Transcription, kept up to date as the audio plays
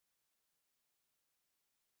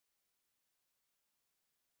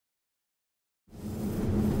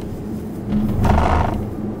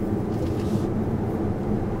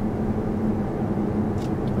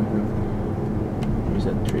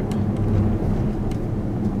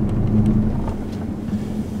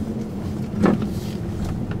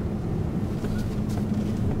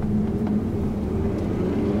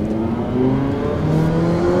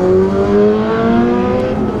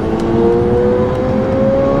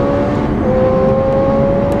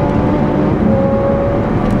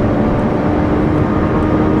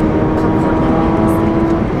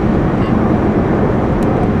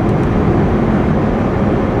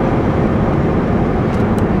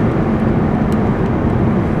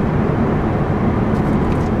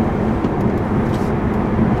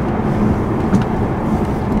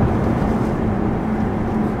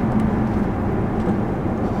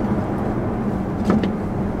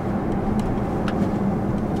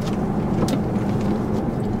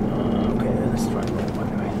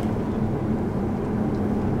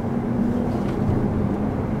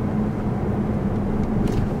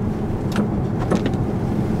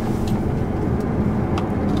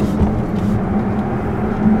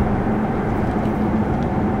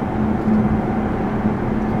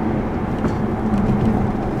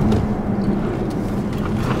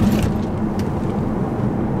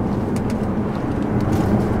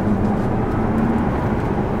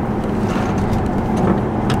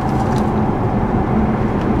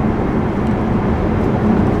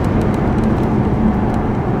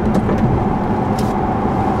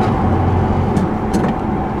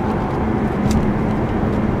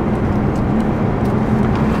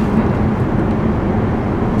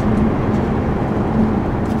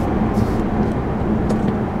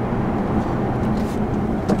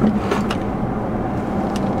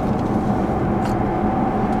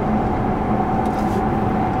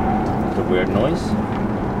weird noise.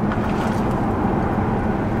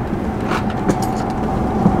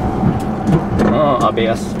 Oh,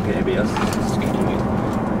 ABS. Okay, ABS is kicking in.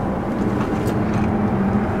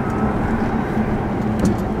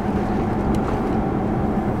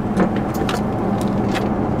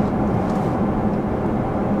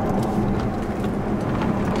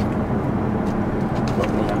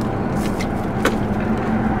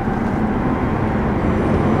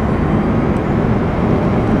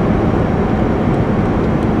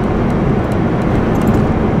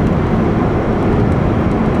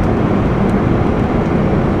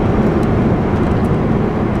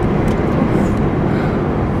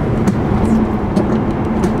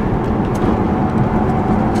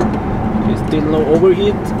 Still no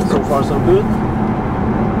overheat, so far so good.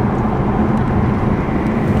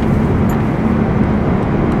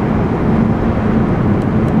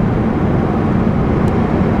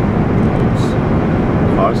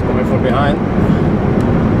 Cars coming from behind.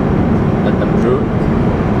 Let them through.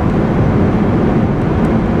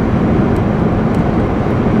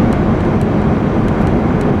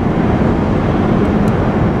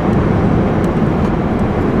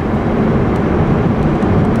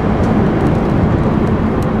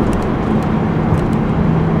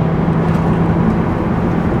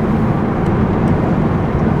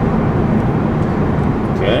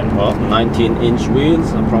 Well, 19-inch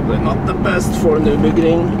wheels are probably not the best for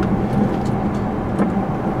Nürburgring.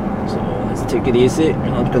 So let's take it easy. We're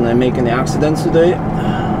not gonna make any accidents today.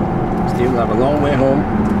 Still have a long way home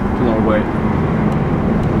to Norway.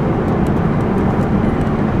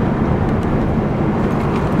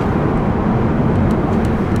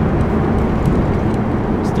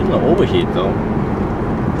 Still no overheat though.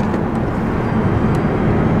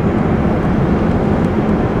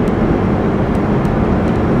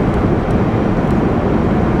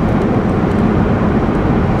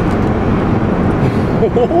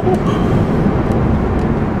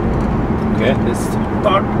 Okay, this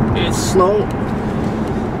part is slow.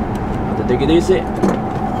 Have to take it easy.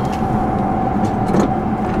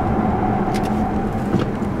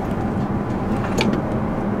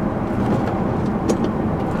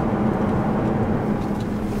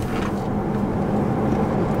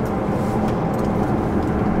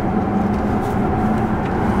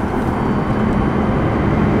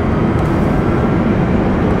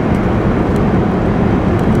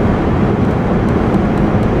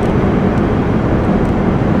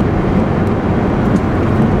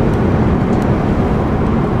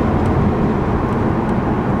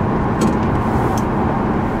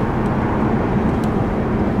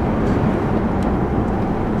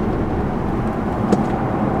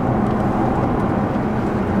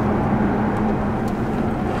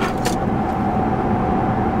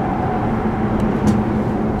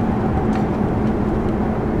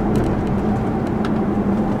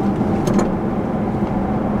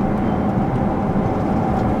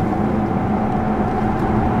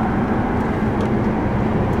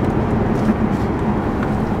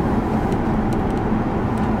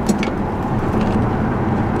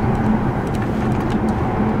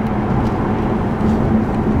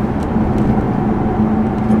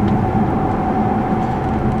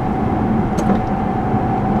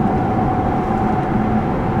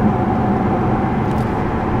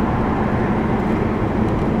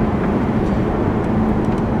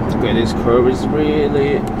 Okay, this curve is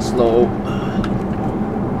really slow.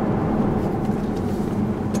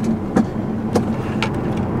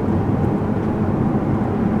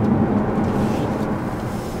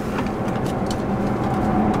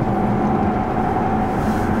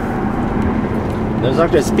 There's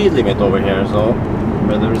actually a speed limit over here, so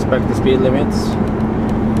better respect the speed limits.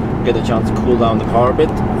 Get a chance to cool down the car a bit.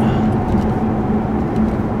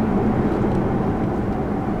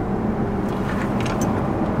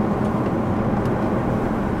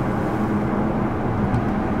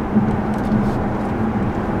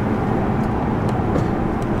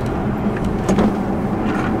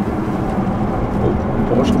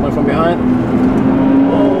 Porsche coming from behind.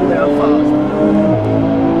 Oh, they are fast.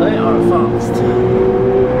 They are fast.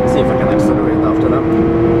 See if I can accelerate after them.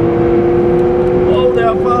 Oh, they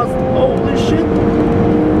are fast. Holy shit.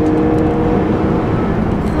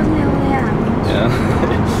 Yeah.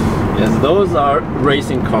 Yes, those are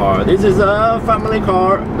racing cars. This is a family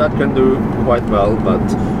car that can do quite well, but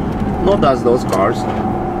not as those cars.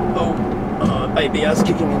 Oh, ABS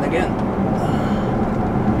kicking in again.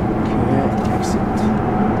 Okay, exit.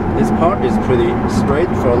 This part is pretty straight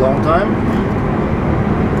for a long time.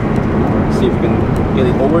 See if we can get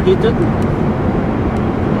it overheated.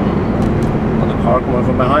 Another car coming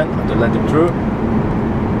from behind. Have to let it through.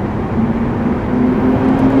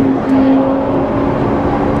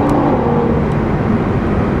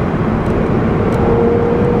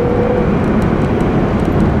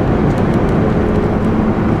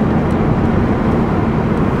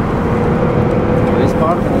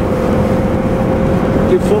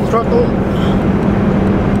 Give full throttle.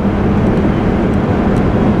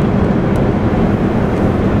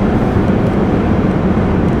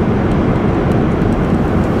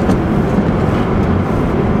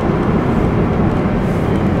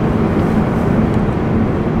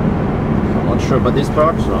 I'm not sure about this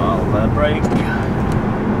part, so I'll brake.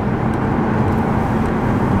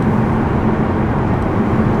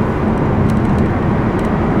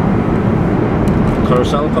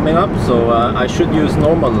 Carousel coming up, so I should use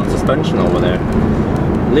normal suspension over there.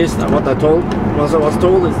 At least what I was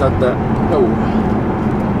told is that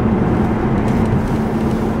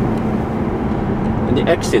in the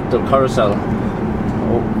exit of carousel.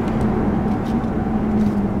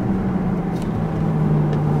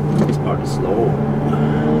 This part is slow.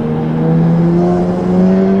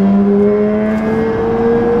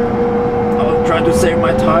 I'll try to save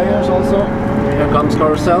my tires also. Here comes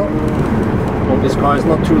carousel. Hope this car is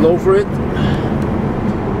not too low for it.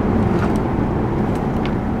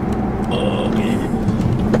 Okay.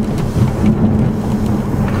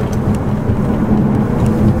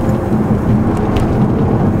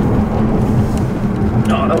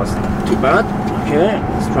 No, that was not too bad. Okay,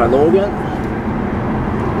 let's try low again.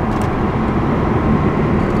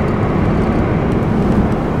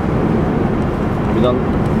 Have we done?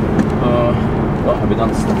 What have we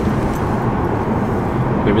done?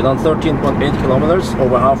 Okay, we've done 13.8 kilometers,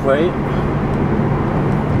 over halfway.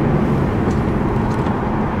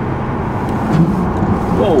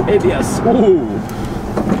 Whoa, ABS! Ooh!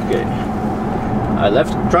 Okay. I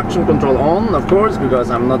left traction control on, of course,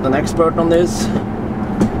 because I'm not an expert on this.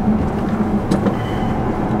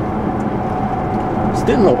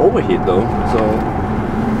 Still no overheat though, so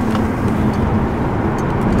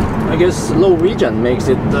I guess low regen makes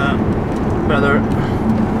it better.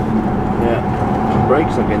 Yeah.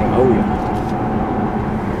 Brakes are getting, oh yeah.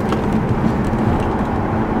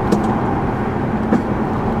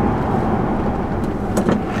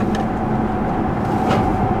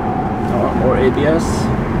 Oh, more ABS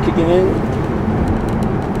kicking in.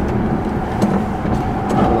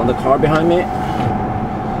 Another car behind me.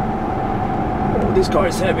 Oh, this car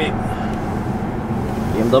is heavy.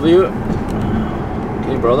 BMW.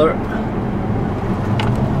 Okay, brother.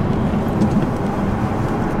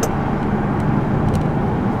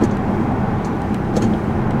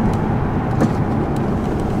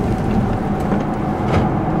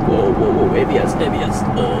 ABS, ABS.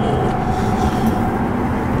 Oh.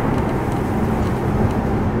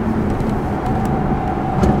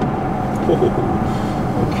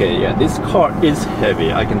 Okay, yeah, this car is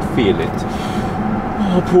heavy. I can feel it.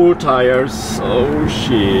 Oh, poor tires. Oh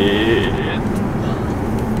shit.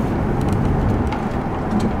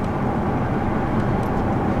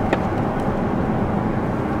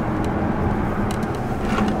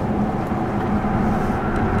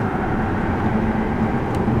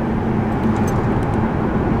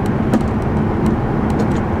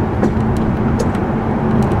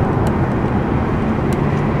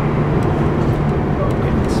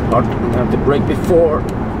 Brake before.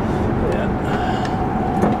 Yeah.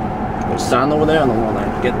 There's sand over there. I don't want to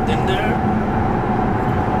get in there.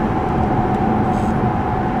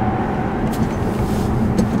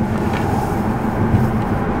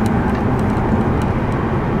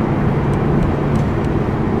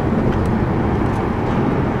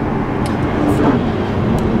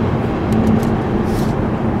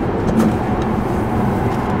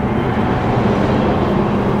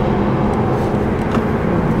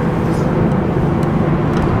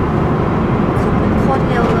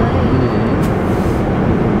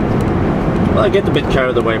 I get a bit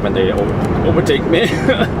carried away when they overtake me,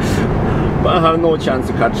 but I have no chance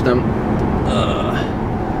to catch them.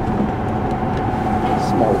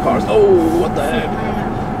 Small cars. Oh, what the heck!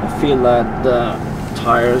 I feel that the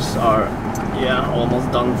tires are, yeah,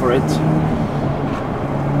 almost done for it.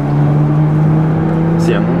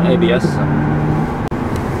 Same ABS.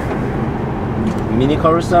 Mini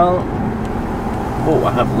carousel. Oh,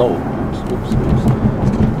 I have low. Oops, oops.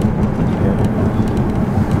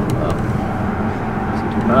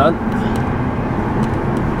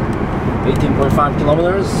 18.5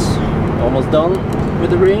 kilometers, almost done with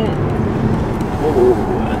the ring. Oh,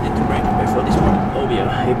 I need to brake before this one. Oh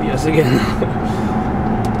yeah, ABS again.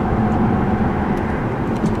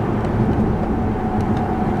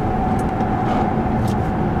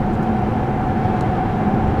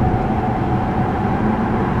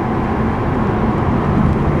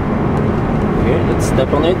 Okay, let's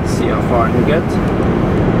step on it, see how far I can get.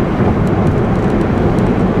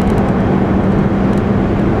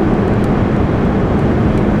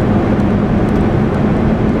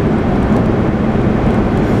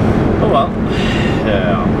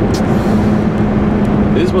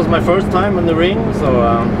 was my first time on the ring, so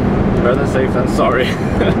better safe than sorry.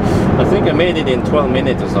 I think I made it in 12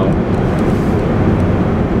 minutes or so.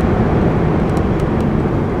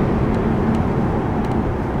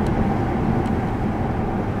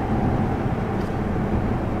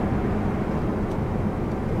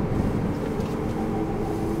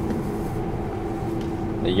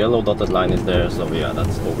 The yellow dotted line is there, so yeah,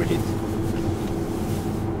 that's overheat.